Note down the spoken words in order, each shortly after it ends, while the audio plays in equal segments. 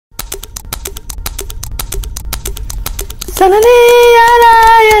Dada!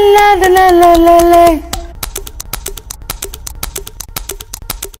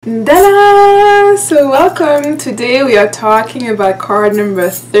 So welcome. Today we are talking about card number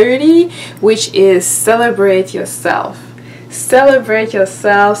 30, which is celebrate yourself. Celebrate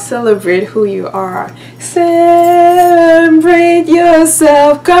yourself, celebrate who you are. Celebrate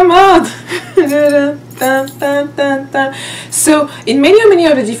yourself. Come on. So in many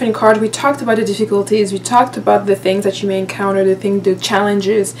of the different cards, we talked about the difficulties, we talked about the things that you may encounter, the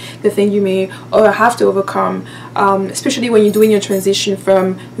challenges, the things you may have to overcome, especially when you're doing your transition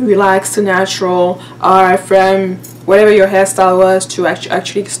from relaxed to natural, or from whatever your hairstyle was to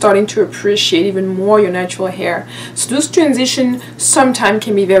actually starting to appreciate even more your natural hair. So those transitions sometimes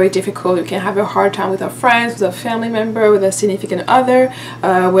can be very difficult. You can have a hard time with our friends, with a family member, with a significant other,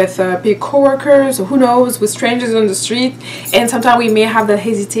 with big co-workers, who knows, with strangers on the street. And sometimes we may have that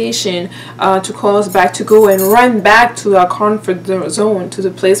hesitation to call us back, to go and run back to our comfort zone, to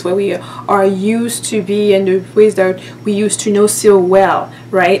the place where we are used to be and the ways that we used to know so well,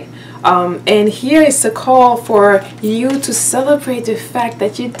 right? And here is a call for you to celebrate the fact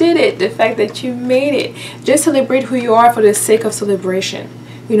that you did it, the fact that you made it. Just celebrate who you are for the sake of celebration.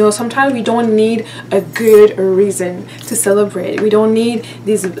 You know, sometimes we don't need a good reason to celebrate. We don't need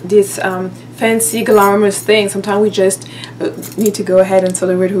this fancy, glamorous thing. Sometimes we just need to go ahead and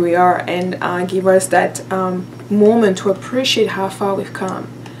celebrate who we are and give us that moment to appreciate how far we've come.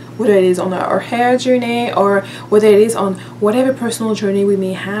 Whether it is on our hair journey or whether it is on whatever personal journey we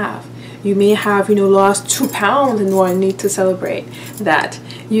may have. You may have, you know, lost 2 pounds and need to celebrate that.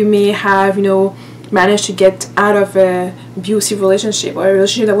 You may have, you know, managed to get out of a abusive relationship or a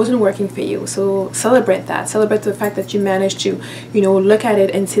relationship that wasn't working for you. So celebrate that. Celebrate the fact that you managed to, you know, look at it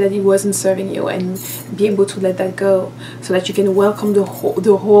and see that it wasn't serving you and be able to let that go so that you can welcome the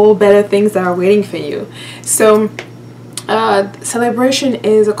whole better things that are waiting for you. So celebration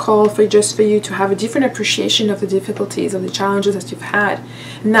is a call for you to have a different appreciation of the difficulties, of the challenges that you've had.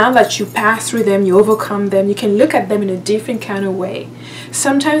 Now that you pass through them, you overcome them, you can look at them in a different kind of way.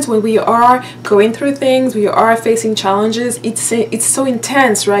 Sometimes when we are going through things, we are facing challenges, it's so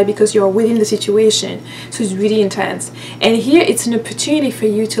intense, right? Because you're within the situation, so it's really intense. And here it's an opportunity for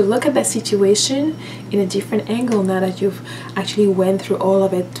you to look at that situation in a different angle now that you've actually went through all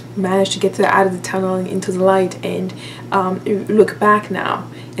of it, managed to get out of the tunnel and into the light, and look back now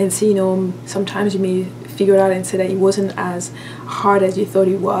and see, you know, sometimes you may figure it out and say that it wasn't as hard as you thought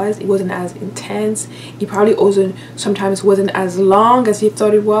it wasn't as intense, it probably also sometimes wasn't as long as you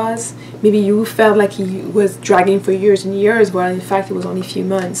thought it was. Maybe you felt like it was dragging for years and years, but in fact it was only a few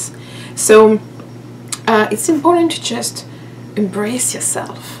months. So it's important to just embrace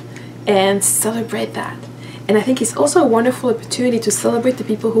yourself and celebrate that. And I think it's also a wonderful opportunity to celebrate the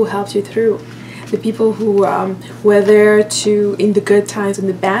people who helped you through. The people who were there in the good times and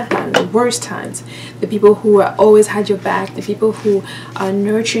the bad times, the worst times. The people who always had your back. The people who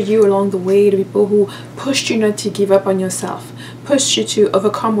nurtured you along the way. The people who pushed you not to give up on yourself. Pushed you to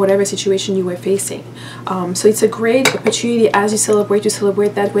overcome whatever situation you were facing. So it's a great opportunity as you celebrate, to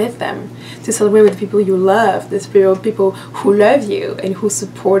celebrate that with them. To celebrate with the people you love. The people who love you and who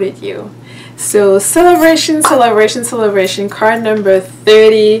supported you. So celebration, celebration, celebration. Card number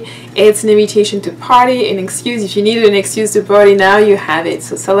 30. It's an invitation to party, an excuse. If you needed an excuse to party, now you have it.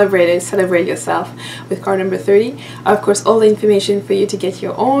 So celebrate it, celebrate yourself with card number 30. Of course, all the information for you to get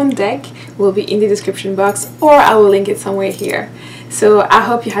your own deck will be in the description box, or I will link it somewhere here. So I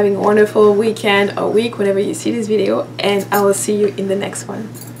hope you're having a wonderful weekend or week whenever you see this video, and I will see you in the next one.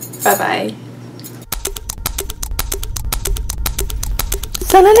 Bye bye.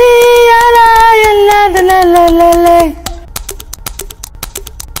 La la la la la la la.